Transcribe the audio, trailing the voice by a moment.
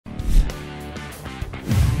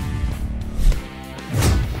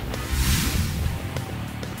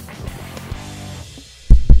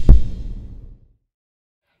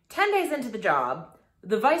days into the job,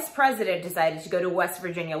 the vice president decided to go to West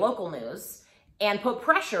Virginia local news and put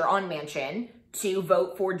pressure on Manchin to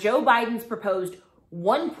vote for Joe Biden's proposed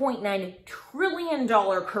 $1.9 trillion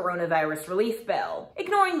coronavirus relief bill.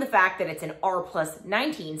 Ignoring the fact that it's an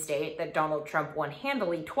R+19 state that Donald Trump won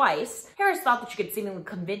handily twice, Harris thought that she could seemingly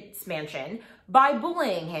convince Manchin by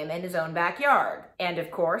bullying him in his own backyard. And of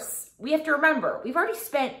course, we have to remember, we've already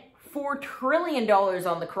spent $4 trillion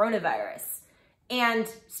on the coronavirus. And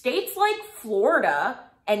states like Florida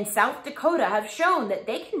and South Dakota have shown that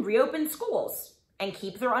they can reopen schools and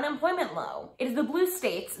keep their unemployment low. It is the blue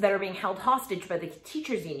states that are being held hostage by the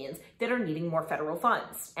teachers' unions that are needing more federal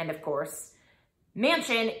funds. And of course,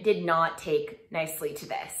 Manchin did not take nicely to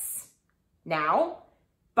this. Now,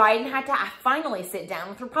 Biden had to finally sit down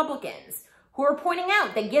with Republicans who are pointing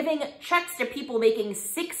out that giving checks to people making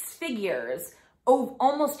six figures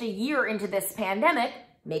almost a year into this pandemic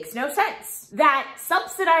makes no sense. That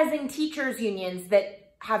subsidizing teachers' unions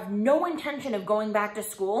that have no intention of going back to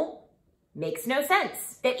school makes no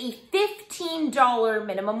sense. That a $15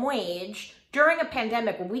 minimum wage during a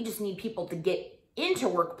pandemic when we just need people to get into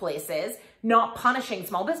workplaces, not punishing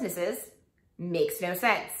small businesses, makes no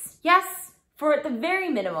sense. Yes, for at the very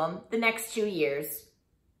minimum, the next 2 years,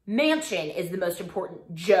 Manchin is the most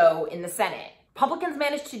important Joe in the Senate. Republicans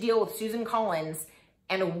managed to deal with Susan Collins,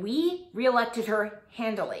 and we reelected her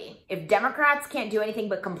handily. If Democrats can't do anything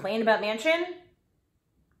but complain about Manchin,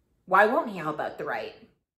 why won't he help out the right?